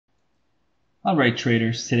Alright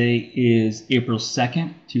traders, today is April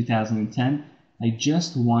 2nd, 2010. I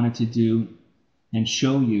just wanted to do and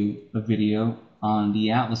show you a video on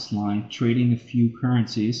the Atlas line trading a few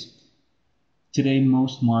currencies. Today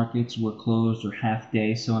most markets were closed or half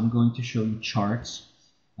day, so I'm going to show you charts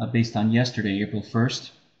based on yesterday, April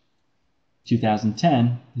 1st,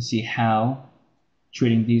 2010 to see how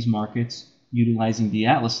trading these markets utilizing the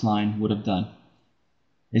Atlas line would have done.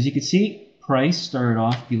 As you can see, price started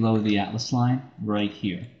off below the Atlas line right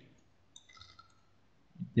here.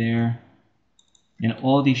 There. And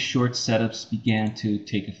all these short setups began to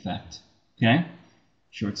take effect. Okay?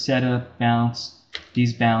 Short setup, bounce.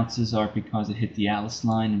 These bounces are because it hit the Atlas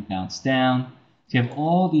line and bounced down. So you have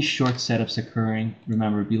all these short setups occurring.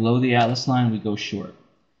 Remember, below the Atlas line, we go short.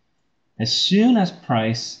 As soon as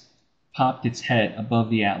price popped its head above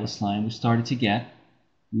the Atlas line, we started to get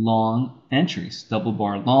long entries. Double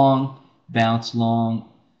bar long, bounce long.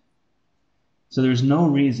 So there's no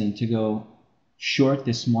reason to go short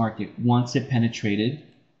this market once it penetrated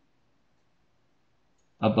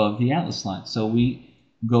above the Atlas line. So we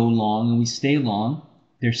go long and we stay long.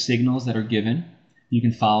 There's signals that are given. You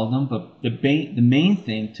can follow them, but the main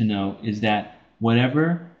thing to know is that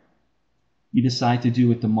whatever you decide to do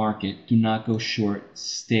with the market, do not go short.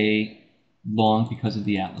 Stay long because of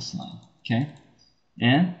the Atlas line. Okay?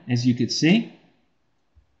 And as you could see,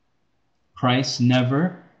 price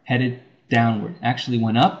never headed downward. Actually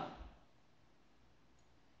went up.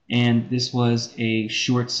 And this was a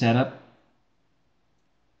short setup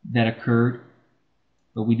that occurred.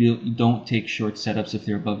 But we don't take short setups if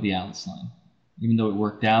they're above the Atlas line. Even though it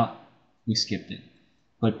worked out, we skipped it.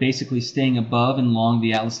 But basically staying above and long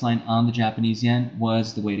the Atlas line on the Japanese yen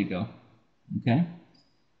was the way to go. Okay?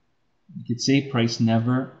 You can see price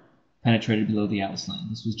never penetrated below the Atlas line.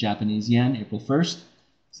 This was Japanese yen, April 1st.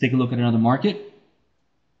 Let's take a look at another market.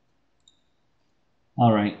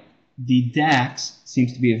 All right, the DAX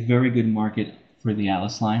seems to be a very good market for the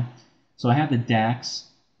Atlas line. So I have the DAX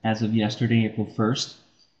as of yesterday, April 1st.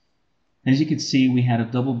 As you can see, we had a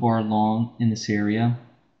double bar long in this area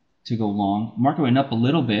to go long. Market went up a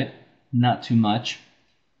little bit, not too much.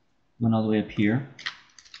 Went all the way up here.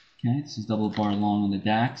 Okay, this is double bar long on the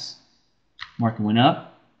DAX. Market went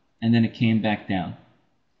up, and then it came back down.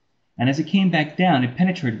 And as it came back down, it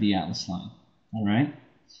penetrated the Atlas line. All right.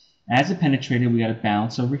 As it penetrated, we got a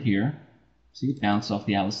bounce over here. See, it bounced off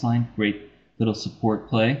the Atlas line. Great little support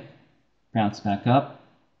play. Bounce back up.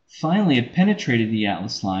 Finally, it penetrated the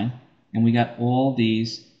Atlas line, and we got all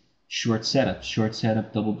these short setups. Short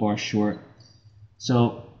setup, double bar short.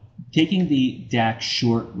 So taking the DAX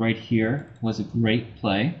short right here was a great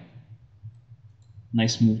play.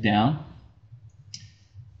 Nice move down.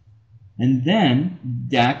 And then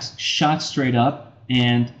DAX shot straight up,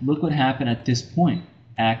 and look what happened at this point.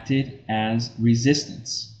 Acted as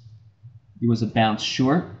resistance. There was a bounce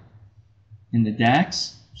short in the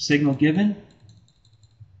DAX, signal given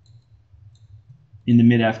in the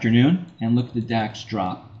mid-afternoon, and look at the DAX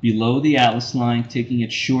drop. Below the Atlas line, taking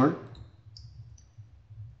it short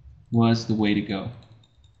was the way to go.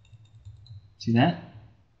 See that?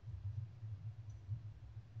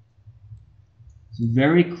 It's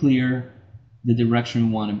very clear the direction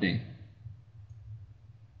we want to be.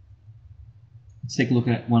 Let's take a look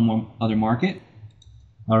at one more other market.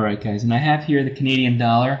 All right, guys, and I have here the Canadian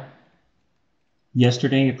dollar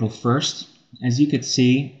yesterday, April 1st. As you could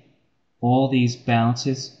see, all these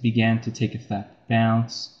bounces began to take effect.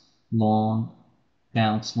 Bounce, long,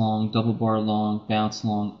 double bar long, bounce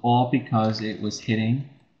long, all because it was hitting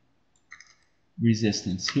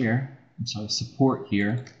resistance here. I'm sorry, support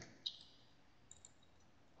here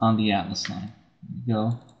on the Atlas line. There we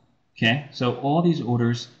go. Okay, so all these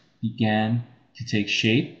orders began to take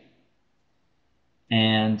shape,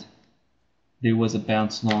 and there was a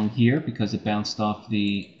bounce long here because it bounced off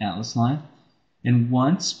the Atlas line. And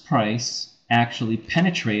once price actually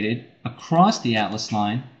penetrated across the Atlas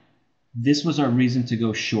line, this was our reason to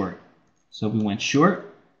go short. So we went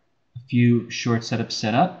short, a few short setups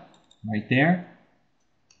set up right there.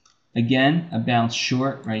 Again, a bounce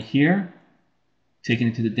short right here, taking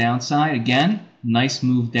it to the downside. Again, nice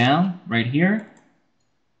move down right here.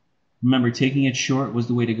 Remember, taking it short was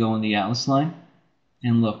the way to go on the Atlas line.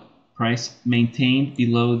 And look, price maintained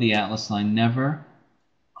below the Atlas line, never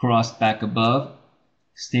crossed back above.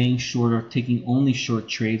 Staying short or taking only short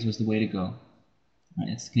trades was the way to go. All right,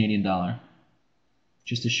 it's the Canadian dollar.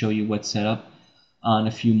 Just to show you what's set up on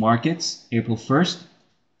a few markets. April 1st,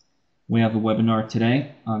 we have a webinar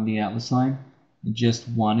today on the Atlas line. I just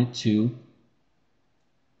wanted to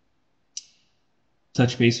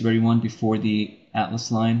touch base with everyone before the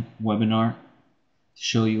Atlas line webinar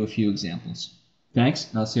show you a few examples. Thanks,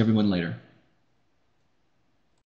 and I'll see everyone later.